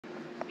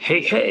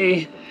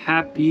Hey,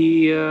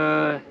 happy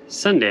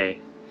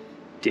Sunday.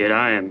 Dude,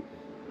 I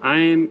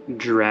am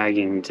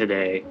dragging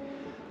today.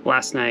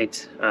 Last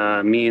night,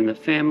 me and the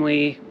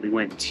family, we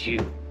went to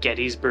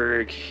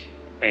Gettysburg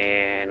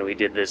and we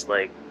did this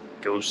like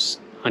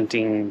ghost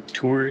hunting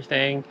tour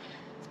thing.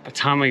 By the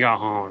time we got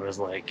home, it was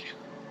like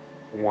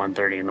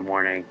 1:30 in the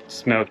morning.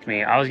 Smoked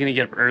me. I was gonna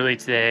get up early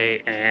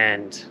today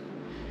and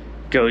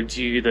go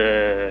do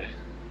the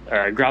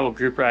gravel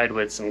group ride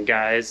with some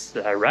guys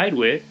that I ride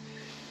with,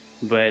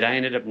 but I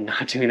ended up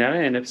not doing that.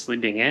 I ended up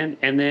sleeping in,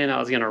 and then I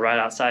was gonna ride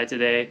outside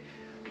today,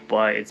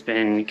 but it's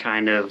been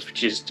kind of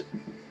just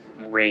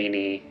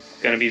rainy.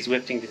 Gonna be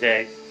Zwifting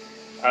today.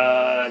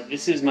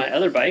 This is my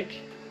other bike,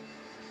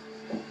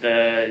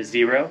 the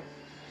Zero,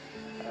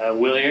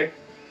 Villiers,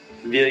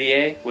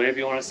 whatever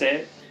you want to say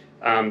it.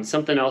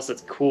 Something else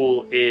that's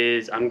cool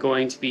is I'm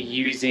going to be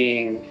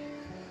using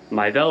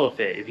my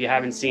VeloFit. If you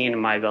haven't seen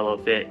my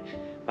VeloFit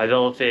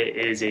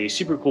is a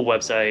super cool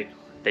website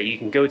that you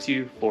can go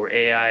to for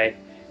AI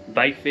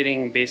bike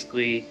fitting.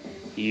 Basically,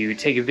 you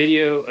take a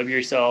video of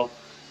yourself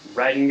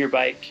riding your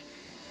bike,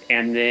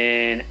 and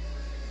then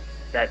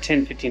that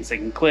 10-15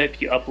 second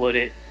clip, you upload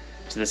it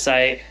to the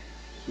site,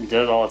 it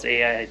does all its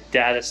AI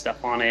data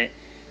stuff on it,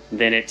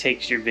 then it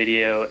takes your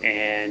video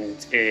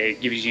and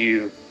it gives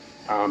you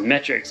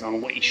metrics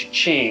on what you should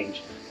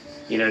change.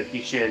 You know, if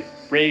you should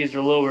raise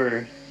or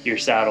lower your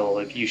saddle,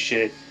 if you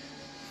should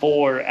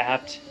fore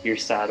aft your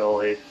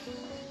saddle.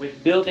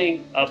 With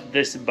building up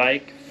this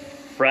bike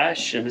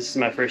fresh, and this is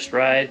my first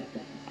ride,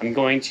 I'm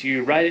going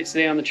to ride it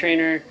today on the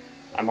trainer.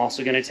 I'm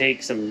also going to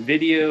take some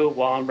video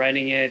while I'm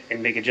riding it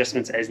and make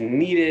adjustments as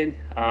needed.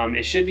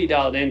 It should be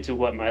dialed into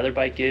what my other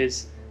bike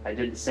is. I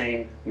did the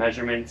same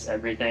measurements,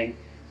 everything,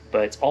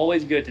 but it's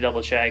always good to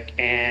double check,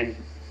 and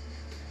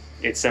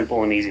it's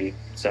simple and easy.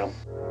 So.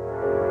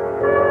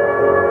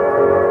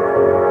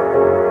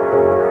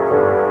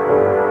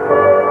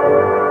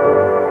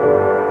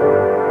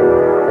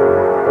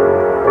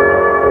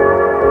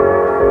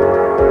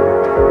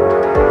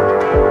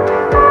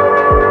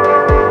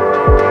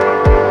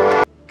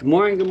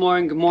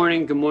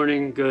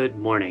 Good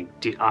morning.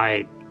 Dude,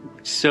 I'm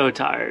so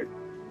tired.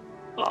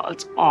 Oh,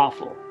 it's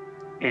awful.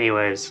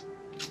 Anyways,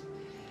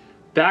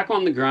 back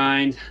on the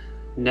grind.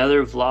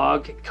 Another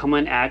vlog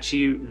coming at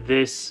you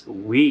this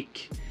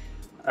week.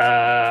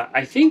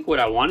 I think what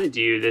I want to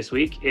do this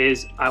week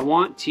is I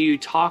want to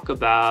talk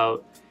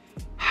about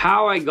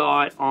how I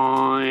got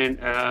on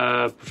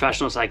a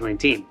professional cycling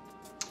team.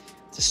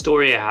 It's a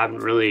story I haven't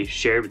really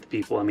shared with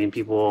people. I mean,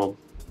 people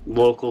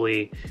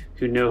locally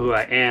who know who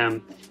I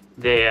am,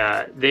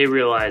 they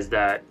realize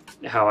that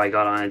how I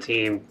got on a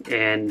team,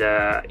 and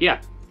yeah,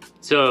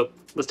 so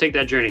let's take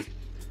that journey.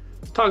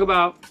 Let's talk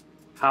about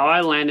how I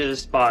landed a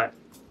spot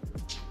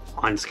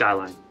on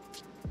Skyline.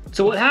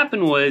 So what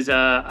happened was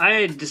I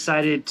had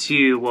decided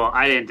to, well,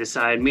 I didn't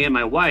decide, me and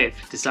my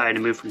wife decided to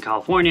move from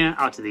California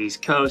out to the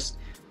East Coast.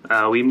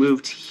 We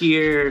moved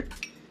here,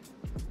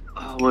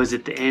 was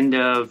it the end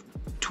of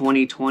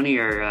 2020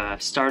 or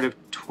start of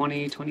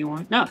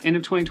 2021? No, end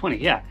of 2020,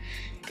 yeah.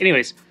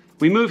 Anyways,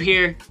 we moved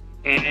here,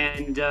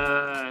 and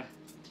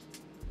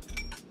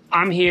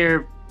I'm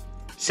here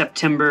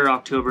September,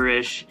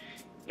 October-ish,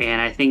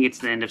 and I think it's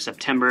the end of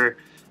September.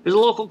 There's a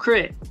local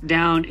crit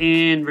down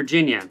in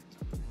Virginia.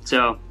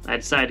 So I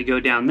decided to go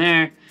down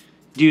there,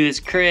 do this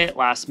crit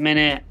last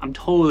minute. I'm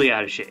totally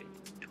out of shape,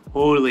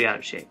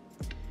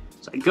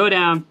 So I go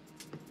down,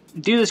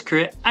 do this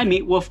crit, I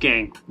meet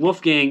Wolfgang.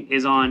 Wolfgang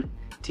is on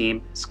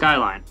Team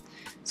Skyline.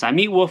 So I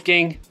meet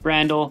Wolfgang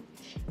Brandel,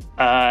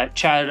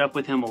 chatted up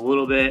with him a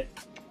little bit.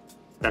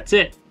 That's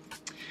it.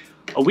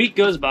 A week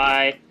goes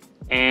by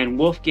and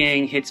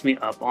Wolfgang hits me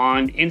up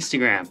on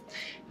Instagram.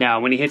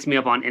 Now, when he hits me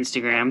up on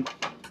Instagram,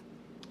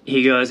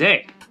 he goes,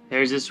 hey,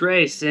 there's this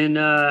race in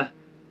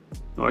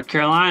North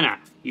Carolina.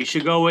 You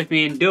should go with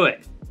me and do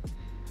it.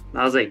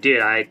 And I was like,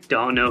 dude, I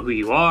don't know who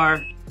you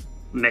are.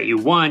 Met you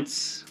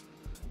once.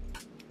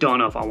 Don't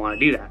know if I want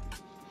to do that.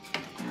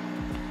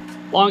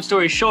 Long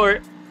story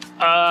short,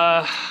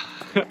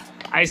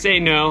 I say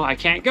no, I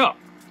can't go.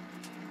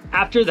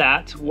 After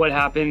that, what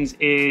happens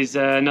is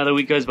another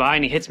week goes by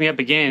and he hits me up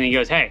again and he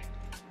goes, hey,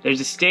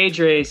 there's a stage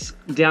race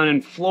down in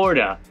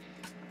Florida.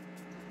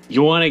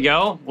 You want to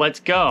go? Let's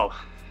go.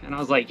 And I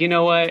was like, you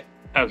know what?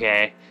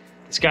 Okay,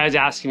 this guy's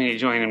asking me to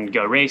join him to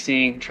go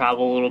racing,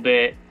 travel a little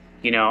bit.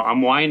 You know,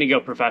 I'm wanting to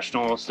go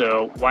professional,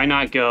 so why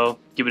not go,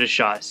 give it a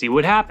shot, see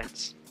what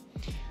happens.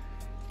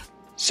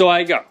 So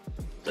I go.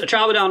 I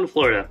travel down to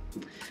Florida.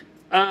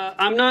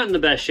 I'm not in the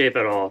best shape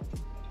at all.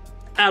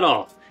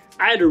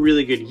 I had a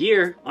really good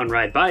year on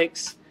ride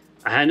bikes.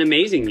 I had an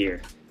amazing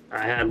year.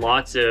 I had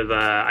lots of,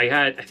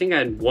 I think I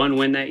had one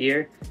win that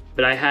year,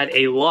 but I had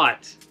a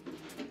lot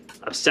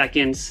of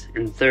seconds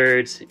and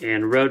thirds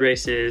and road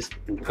races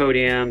and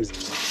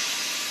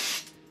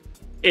podiums.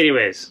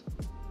 Anyways,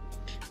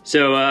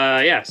 so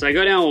yeah, so I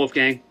go down with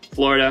Wolfgang,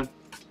 Florida,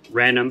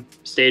 random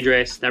stage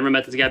race. Never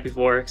met this guy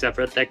before except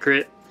for that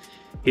crit.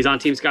 He's on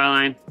Team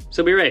Skyline,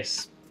 so we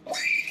race.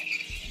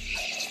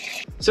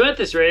 So at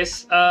this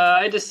race,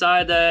 I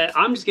decided that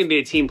I'm just gonna be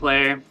a team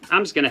player.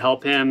 I'm just gonna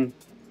help him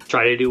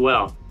try to do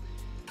well.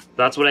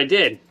 That's what I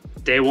did.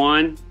 Day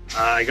one,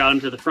 I got him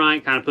to the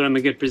front, kind of put him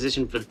in a good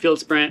position for the field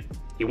sprint.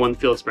 He won the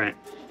field sprint.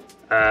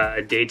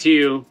 Day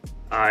two,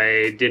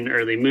 I did an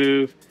early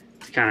move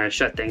to kind of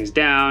shut things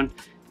down,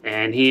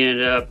 and he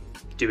ended up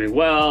doing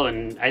well.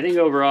 And I think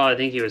overall, I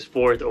think he was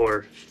 4th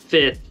or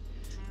 5th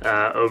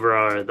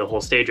overall the whole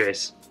stage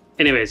race.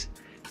 Anyways,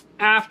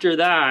 after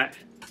that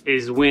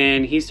is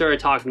when he started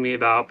talking to me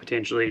about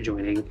potentially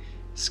joining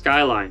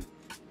Skyline.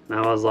 And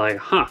I was like,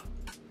 huh,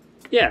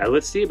 yeah,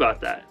 let's see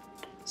about that.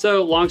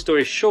 So long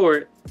story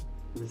short,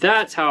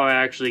 that's how I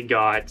actually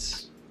got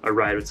a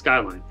ride with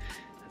Skyline.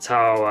 That's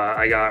how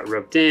I got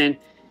roped in.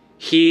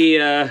 He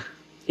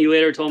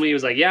later told me, he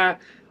was like, yeah,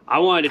 I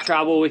wanted to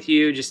travel with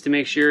you just to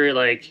make sure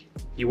like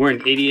you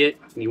weren't an idiot,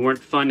 you weren't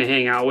fun to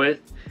hang out with,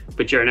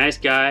 but you're a nice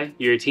guy,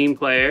 you're a team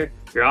player,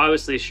 you're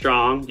obviously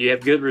strong, you have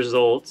good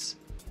results.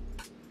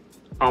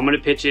 I'm gonna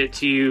pitch it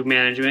to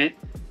management,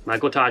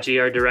 Michael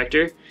Tachi, our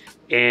director,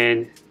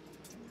 and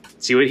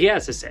see what he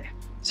has to say.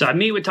 So I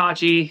meet with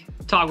Tachi,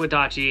 talk with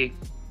Tachi,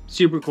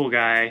 super cool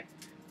guy,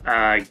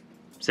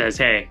 says,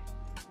 hey,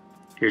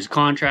 here's a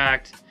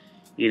contract,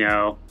 you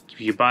know, give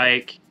you a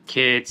bike,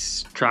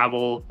 kits,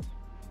 travel,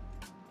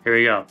 here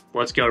we go,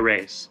 let's go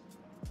race.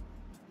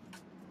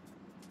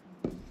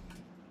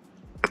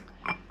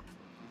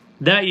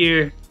 That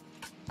year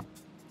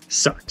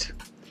sucked.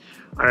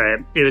 All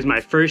right, it was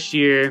my first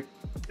year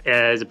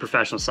as a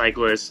professional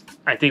cyclist.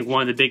 I think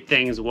one of the big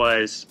things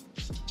was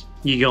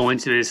you go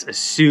into this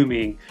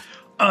assuming,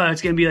 oh,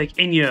 it's gonna be like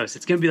Ineos,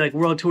 it's gonna be like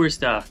World Tour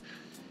stuff.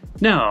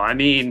 No, I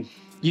mean,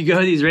 you go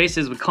to these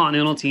races with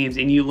continental teams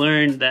and you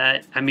learn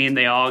that, I mean,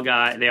 they all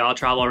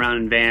travel around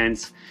in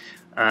vans.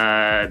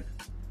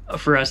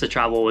 For us, the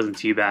travel wasn't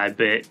too bad,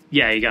 but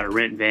yeah, you gotta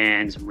rent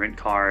vans, rent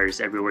cars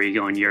everywhere you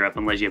go in Europe,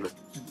 unless you have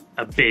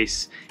a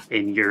base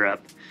in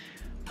Europe.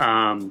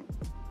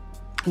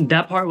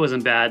 That part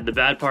wasn't bad. The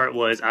bad part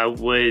was I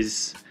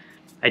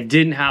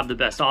didn't have the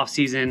best off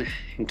season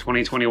in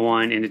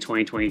 2021 into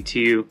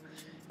 2022.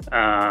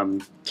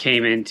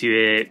 Came into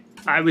it,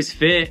 I was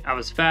fit, I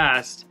was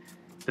fast,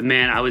 but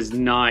man, I was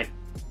not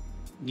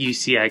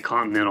UCI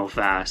Continental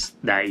fast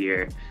that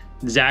year.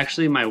 It was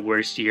actually my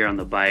worst year on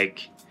the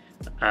bike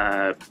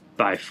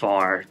by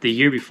far. The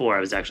year before,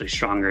 I was actually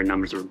stronger,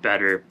 numbers were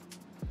better.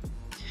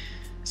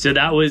 So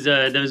that was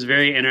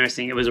very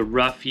interesting. It was a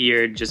rough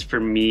year just for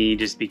me,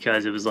 just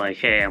because it was like,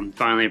 hey, I'm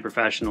finally a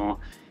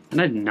professional,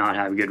 and I did not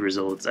have good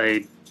results.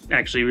 I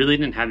actually really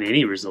didn't have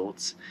any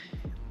results.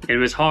 It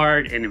was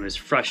hard and it was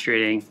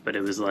frustrating, but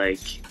it was like,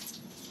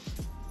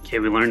 okay,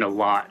 we learned a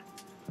lot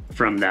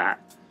from that.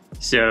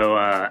 So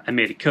I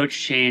made a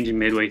coach change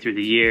midway through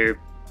the year.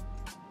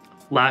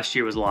 Last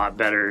year was a lot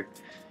better.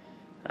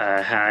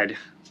 Or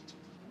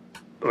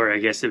I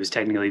guess it was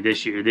technically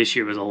this year. This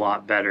year was a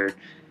lot better.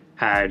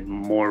 Had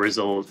more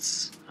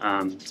results,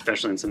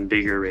 especially in some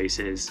bigger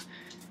races.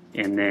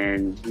 And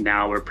then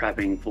now we're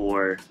prepping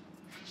for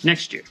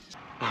next year.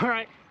 All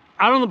right,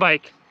 out on the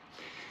bike.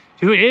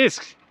 Dude,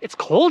 it's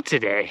cold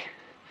today.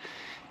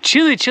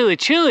 Chilly, chilly,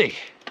 chilly.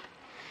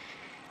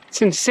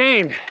 It's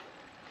insane.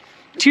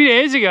 3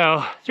 days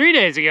ago,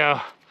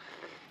 it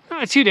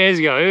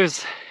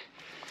was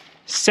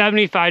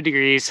 75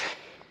 degrees.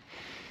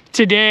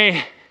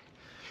 Today,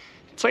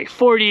 it's like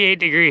 48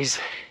 degrees.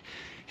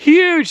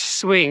 Huge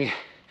swing.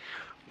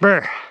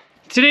 Brr.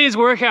 Today's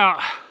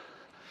workout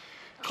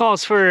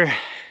calls for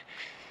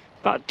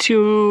about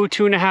two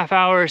and a half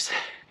hours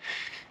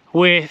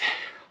with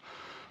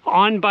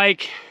on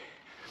bike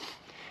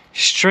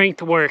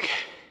strength work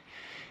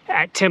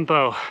at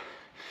tempo.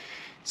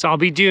 So I'll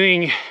be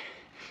doing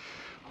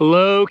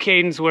low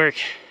cadence work,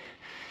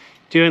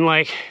 doing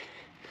like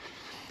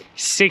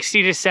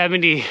 60 to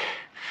 70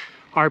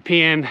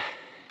 RPM,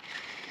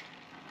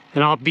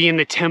 and I'll be in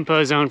the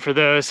tempo zone for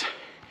those.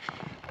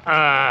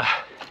 Kind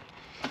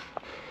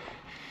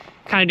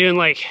of doing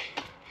like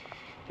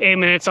 8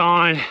 minutes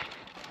on,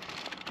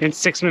 then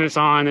 6 minutes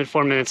on, then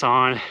 4 minutes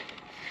on.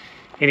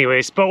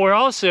 Anyways, but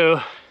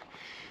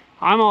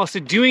I'm also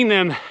doing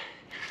them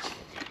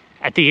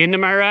at the end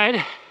of my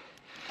ride.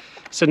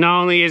 So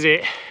not only is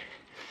it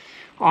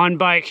on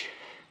bike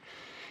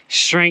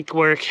strength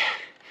work,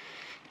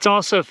 it's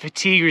also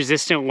fatigue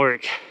resistant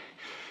work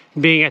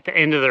being at the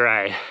end of the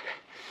ride.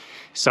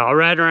 So I'll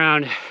ride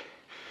around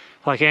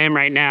like I am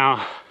right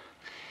now,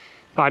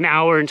 about an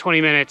hour and 20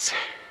 minutes,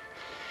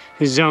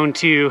 zone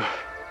 2,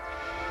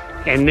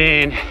 and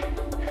then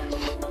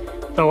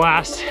the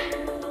last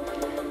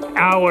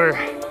hour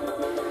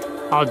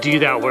I'll do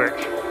that work.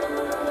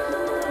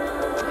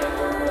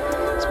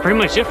 That's pretty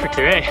much it for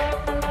today.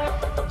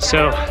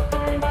 So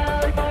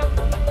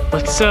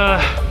let's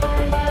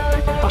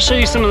I'll show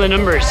you some of the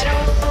numbers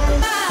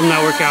from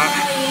that workout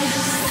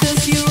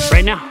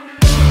right now.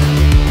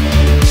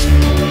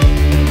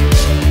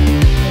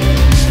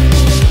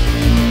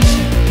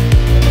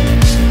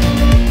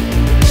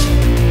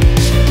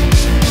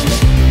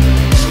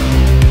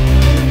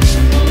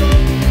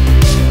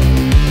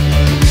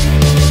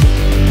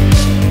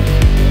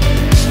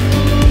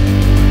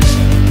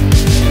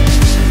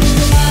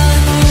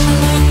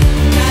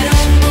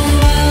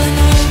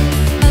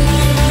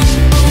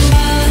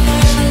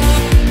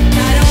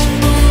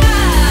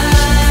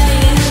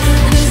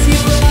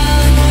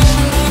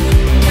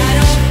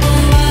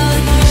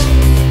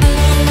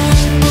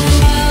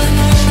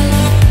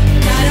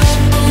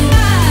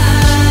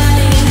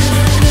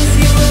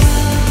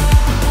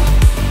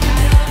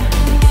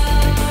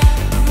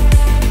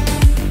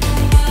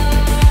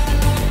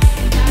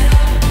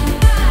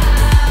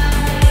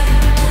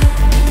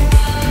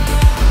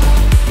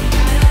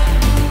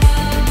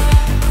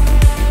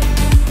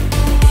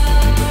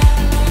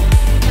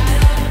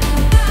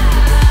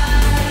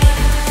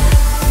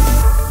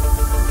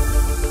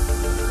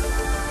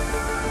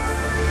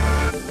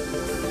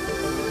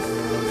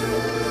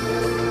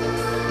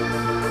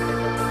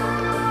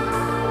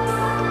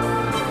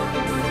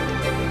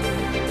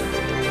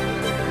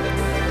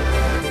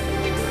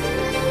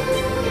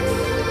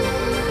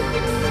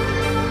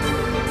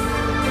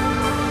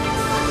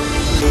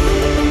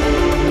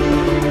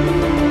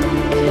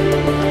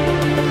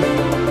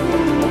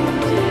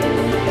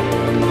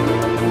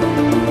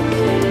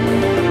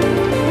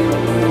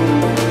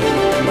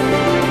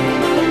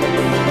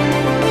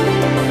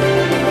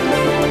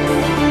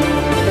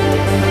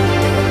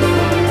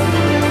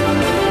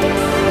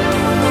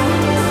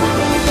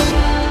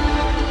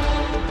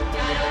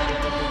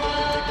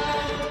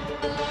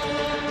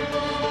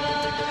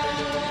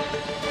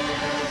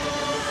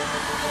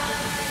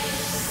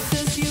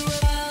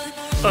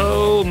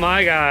 Oh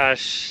my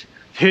gosh.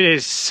 It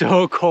is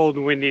so cold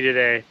and windy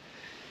today.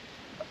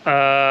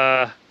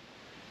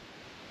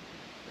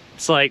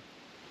 It's like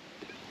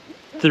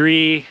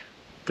 3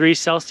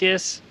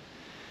 Celsius.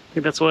 I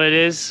think that's what it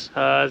is.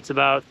 It's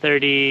about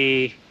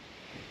 30,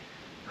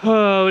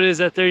 oh, what is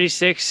that,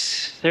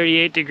 36,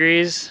 38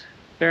 degrees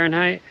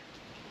Fahrenheit.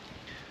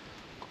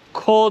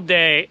 Cold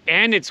day,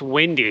 and it's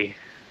windy.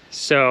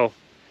 So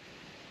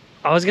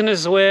I was gonna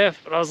Zwift,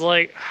 but I was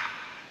like,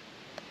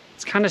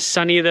 it's kind of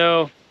sunny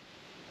though.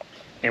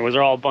 And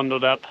we're all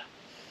bundled up.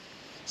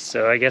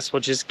 So I guess we'll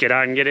just get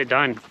out and get it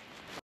done.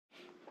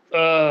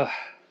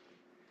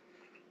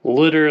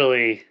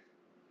 Literally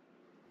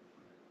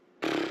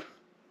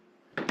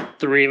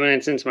 3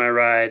 minutes into my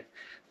ride,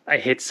 I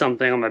hit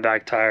something on my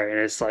back tire and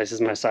it slices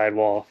my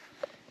sidewall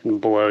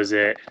and blows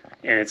it,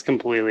 and it's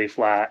completely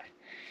flat.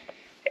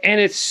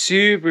 And it's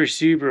super,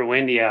 super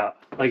windy out.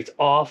 Like, it's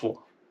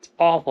awful. It's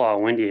awful how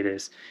windy it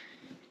is.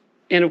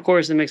 And of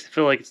course, it makes it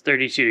feel like it's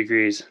 32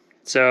 degrees.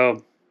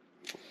 So,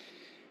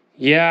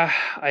 yeah,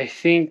 I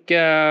think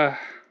since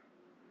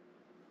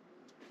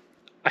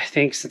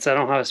I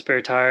don't have a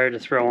spare tire to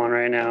throw on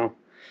right now,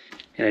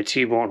 and a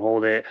tube won't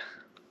hold it,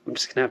 I'm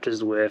just gonna have to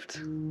Zwift.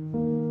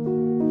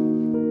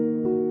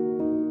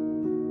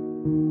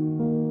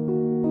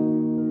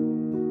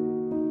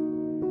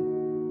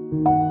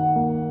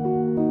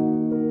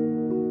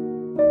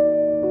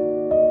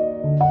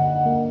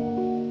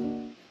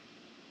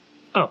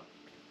 Oh,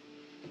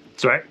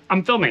 that's right,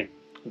 I'm filming.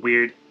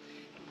 Weird.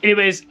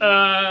 Anyways,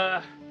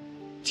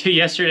 to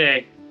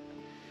yesterday,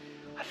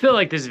 I feel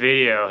like this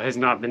video has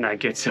not been that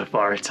good so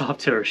far. It's off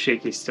to a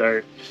shaky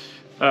start.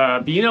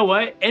 But you know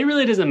what? It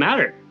really doesn't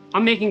matter.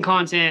 I'm making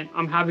content,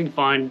 I'm having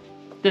fun.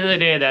 At the end of the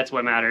day, that's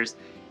what matters.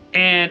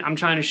 And I'm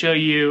trying to show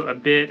you a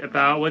bit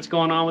about what's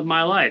going on with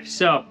my life.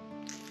 So,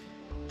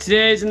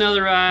 today's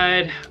another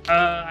ride.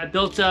 I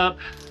built up,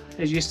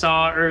 as you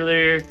saw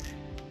earlier,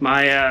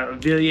 my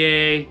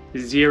Villiers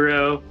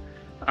Zero.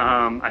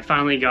 I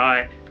finally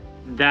got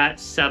that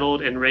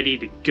settled and ready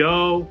to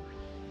go.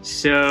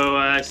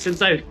 So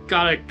since I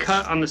got a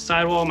cut on the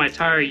sidewall of my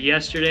tire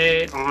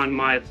yesterday on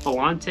my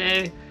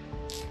Volante,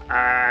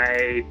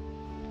 I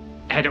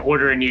had to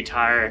order a new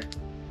tire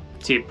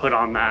to put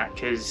on that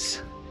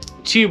because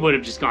the tube would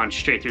have just gone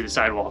straight through the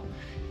sidewall.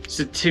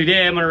 So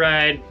today I'm gonna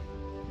ride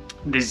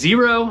the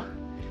Zero,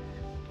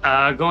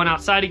 going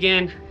outside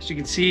again. As you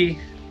can see,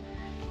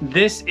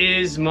 this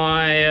is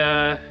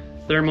my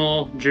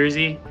thermal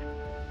jersey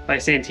by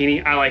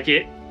Santini. I like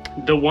it.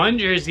 The one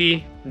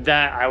jersey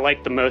that I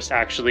like the most,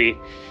 actually,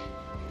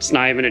 it's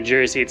not even a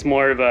jersey, it's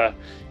more of a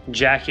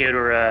jacket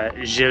or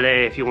a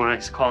gilet, if you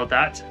want to call it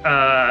that.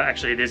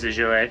 Actually, it is a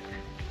gilet.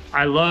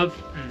 I love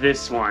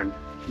this one.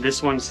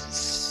 This one's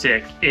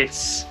sick.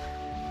 It's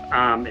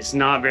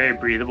not very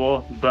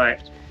breathable,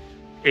 but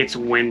it's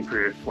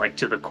windproof, like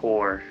to the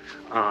core,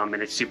 and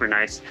it's super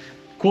nice.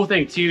 Cool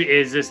thing too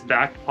is this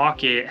back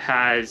pocket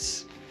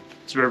it's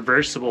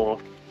reversible.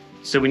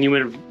 So when you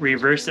would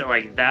reverse it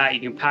like that, you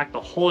can pack the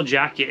whole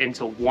jacket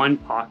into one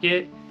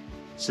pocket.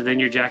 So then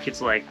your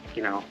jacket's like,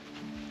 you know,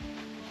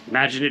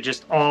 imagine it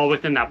just all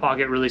within that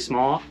pocket, really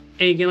small,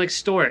 and you can like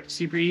store it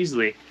super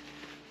easily.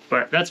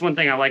 But that's one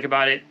thing I like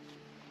about it.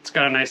 It's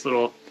got a nice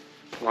little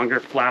longer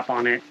flap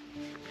on it,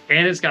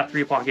 and it's got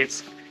 3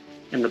 pockets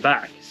in the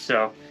back.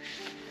 So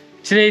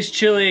today's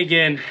chilly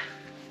again.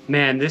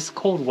 Man, this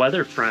cold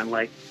weather front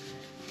like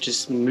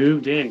just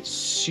moved in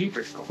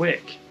super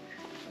quick.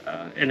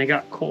 And it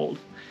got cold.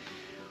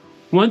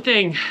 One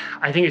thing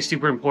I think is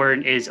super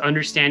important is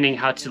understanding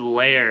how to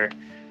layer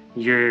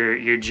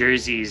your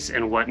jerseys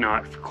and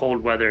whatnot for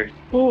cold weather.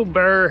 Oh,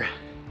 burr.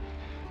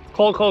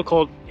 Cold, cold,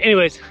 cold.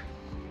 Anyways,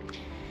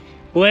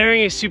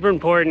 layering is super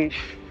important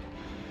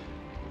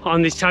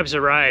on these types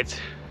of rides.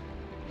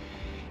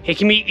 It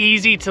can be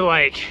easy to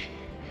like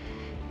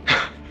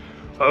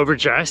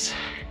overdress.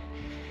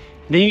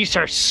 Then you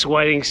start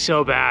sweating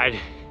so bad.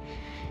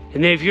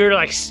 And then if you were to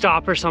like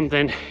stop or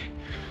something,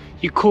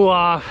 you cool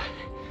off,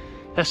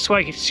 that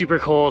sweat gets super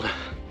cold,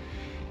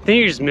 then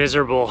you're just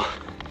miserable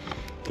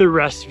the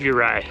rest of your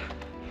ride.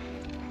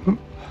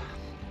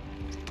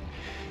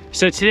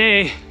 So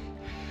today,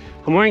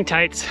 I'm wearing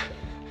tights,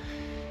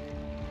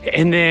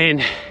 and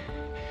then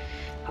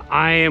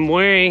I am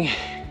wearing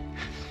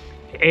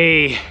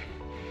a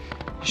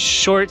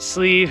short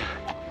sleeve,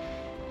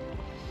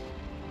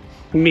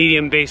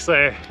 medium base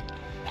layer.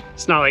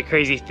 It's not like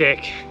crazy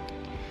thick.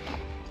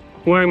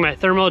 I'm wearing my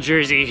thermal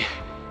jersey,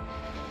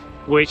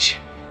 which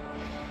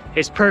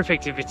is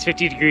perfect if it's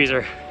 50 degrees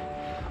or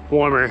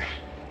warmer.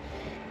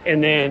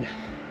 And then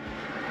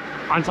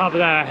on top of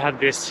that, I have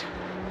this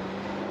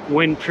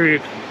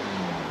windproof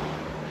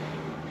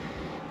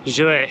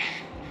gilet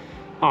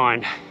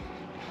on.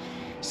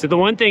 So the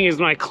one thing is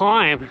when I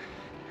climb,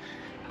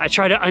 I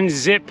try to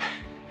unzip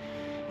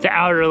the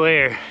outer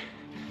layer.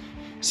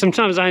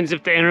 Sometimes I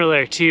unzip the inner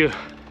layer too,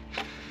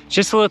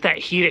 just to let that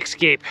heat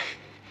escape.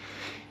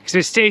 Because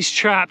if it stays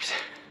trapped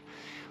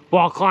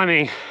while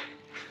climbing,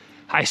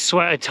 I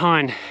sweat a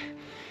ton.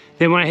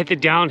 Then when I hit the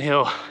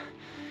downhill,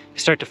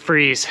 start to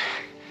freeze.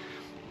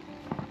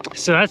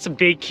 So that's a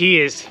big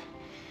key, is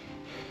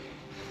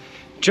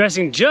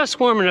dressing just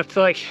warm enough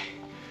to, like,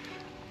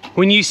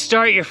 when you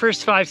start your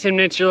first 5-10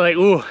 minutes, you're like,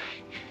 ooh,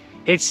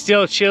 it's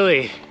still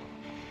chilly,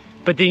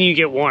 but then you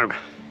get warm.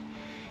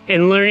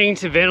 And learning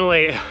to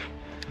ventilate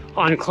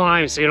on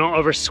climbs so you don't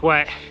over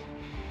sweat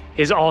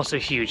is also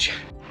huge.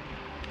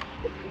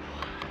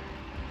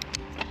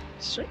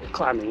 Start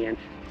climbing again.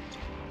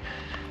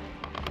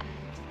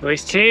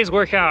 Anyways, today's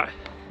workout,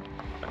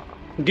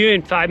 I'm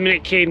doing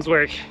 5-minute cadence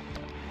work.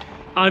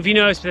 I don't know if you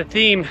noticed, but the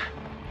theme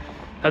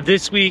of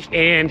this week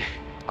and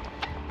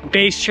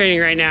base training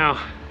right now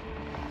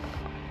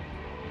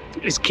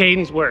is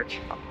cadence work.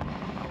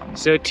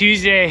 So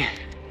Tuesday,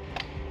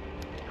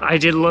 I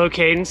did low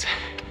cadence,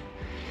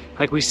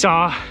 like we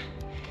saw.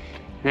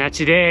 Now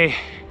today,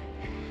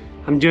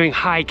 I'm doing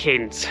high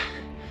cadence.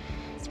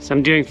 So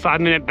I'm doing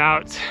 5-minute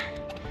bouts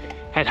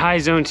at high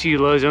zone 2,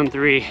 low zone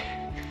 3,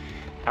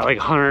 at like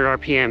 100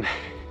 RPM.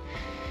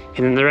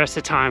 And then the rest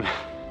of the time,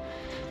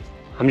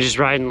 I'm just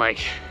riding like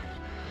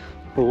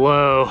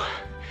low,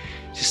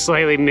 just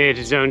slightly mid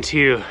zone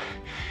 2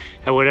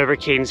 at whatever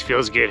cadence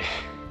feels good.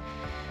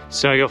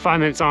 So I go 5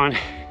 minutes on,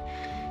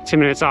 10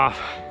 minutes off.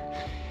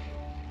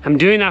 I'm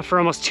doing that for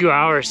almost 2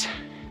 hours.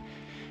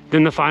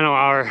 Then the final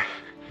hour,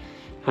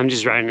 I'm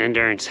just riding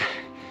endurance.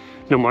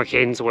 No more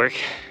cadence work.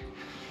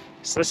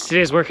 So that's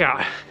today's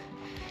workout.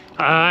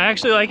 I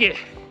actually like it.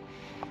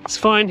 It's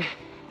fun.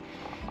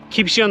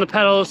 Keeps you on the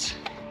pedals.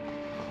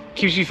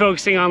 Keeps you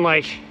focusing on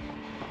like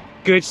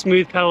good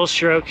smooth pedal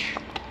stroke.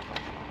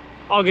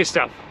 All good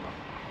stuff.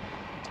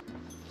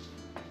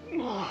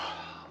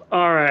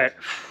 All right.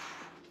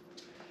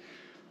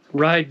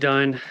 Ride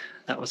done.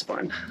 That was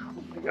fun.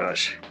 Oh my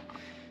gosh.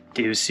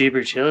 Dude, it was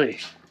super chilly.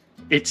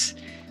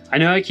 I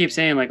know I keep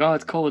saying like, oh,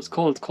 it's cold, it's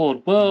cold, it's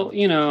cold. Well,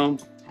 you know,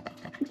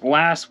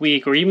 last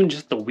week or even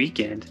just the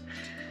weekend,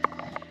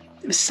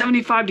 it was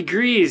 75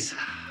 degrees.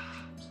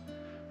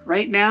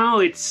 Right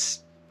now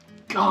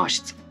gosh,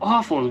 it's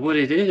awful what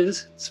it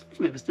is.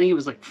 I was thinking it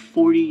was like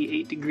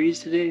 48 degrees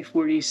today, it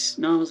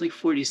was like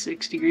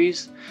 46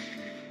 degrees.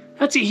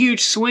 That's a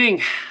huge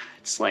swing.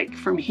 It's like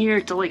from here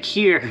to like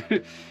here.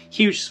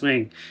 Huge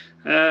swing.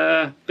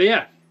 But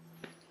yeah.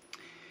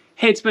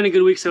 Hey, it's been a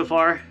good week so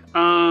far.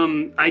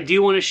 I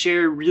do want to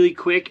share really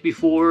quick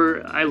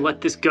before I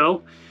let this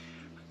go.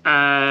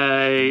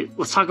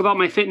 Let's talk about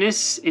my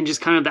fitness and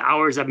just kind of the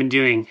hours I've been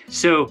doing.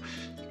 So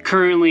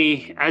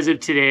currently, as of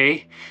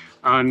today,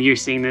 you're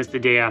seeing this the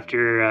day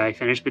after I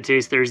finished, but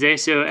today's Thursday.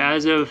 So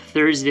as of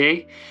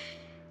Thursday,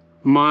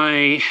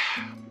 my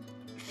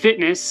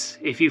fitness,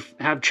 if you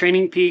have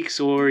Training Peaks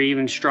or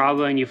even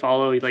Strava and you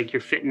follow like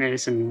your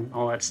fitness and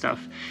all that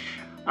stuff,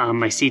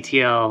 my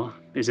CTL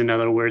is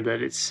another word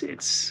that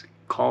it's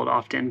called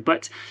often,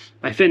 but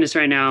my fitness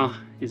right now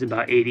is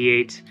about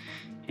 88,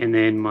 and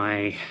then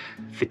my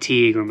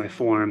fatigue or my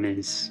form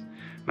is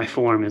like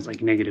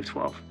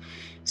 -12.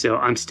 So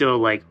I'm still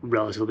like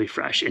relatively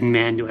fresh, and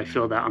man, do I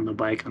feel that on the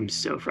bike. I'm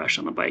so fresh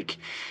on the bike.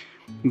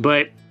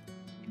 But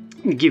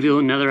to give you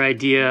another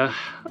idea,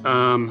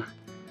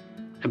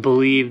 I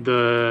believe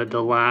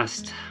the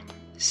last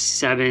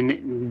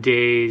 7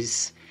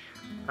 days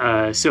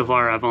so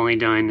far I've only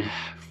done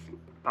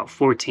about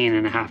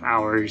 14.5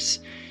 hours,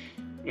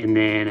 and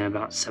then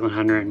about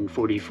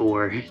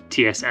 744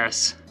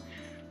 TSS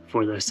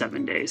for those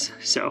 7 days.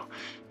 So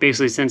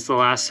basically since the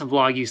last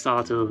vlog you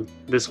saw to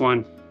this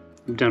one,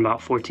 I've done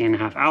about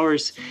 14.5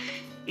 hours.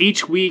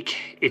 Each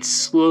week it's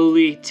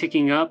slowly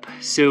ticking up.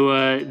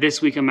 So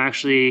this week I'm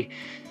actually,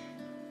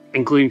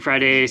 including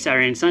Friday,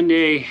 Saturday, and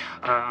Sunday,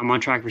 I'm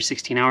on track for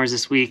 16 hours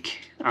this week.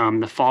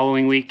 The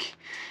following week,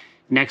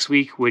 next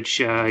week, which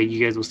you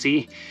guys will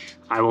see,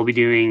 I will be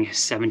doing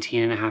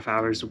 17.5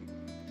 hours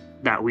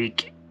that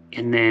week.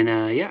 And then,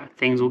 yeah,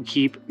 things will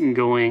keep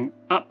going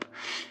up.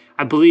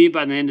 I believe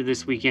by the end of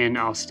this weekend,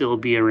 I'll still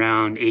be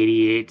around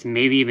 88,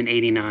 maybe even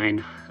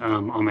 89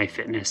 on my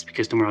fitness,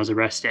 because tomorrow's a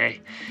rest day.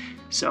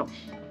 So,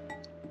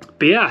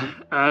 but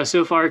yeah,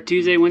 so far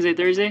Tuesday, Wednesday,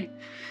 Thursday,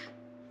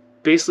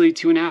 basically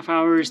 2.5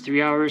 hours,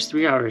 3 hours,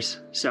 3 hours.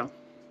 So,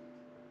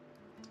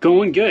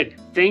 going good.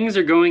 Things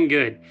are going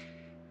good.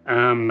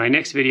 My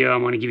next video, I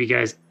want to give you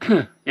guys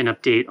an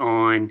update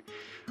on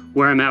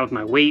where I'm at with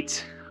my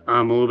weight,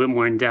 a little bit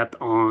more in depth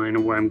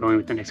on where I'm going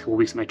with the next couple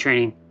weeks of my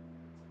training,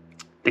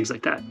 things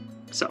like that.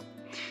 So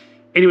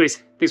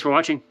anyways, thanks for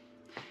watching.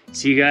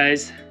 See you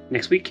guys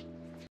next week.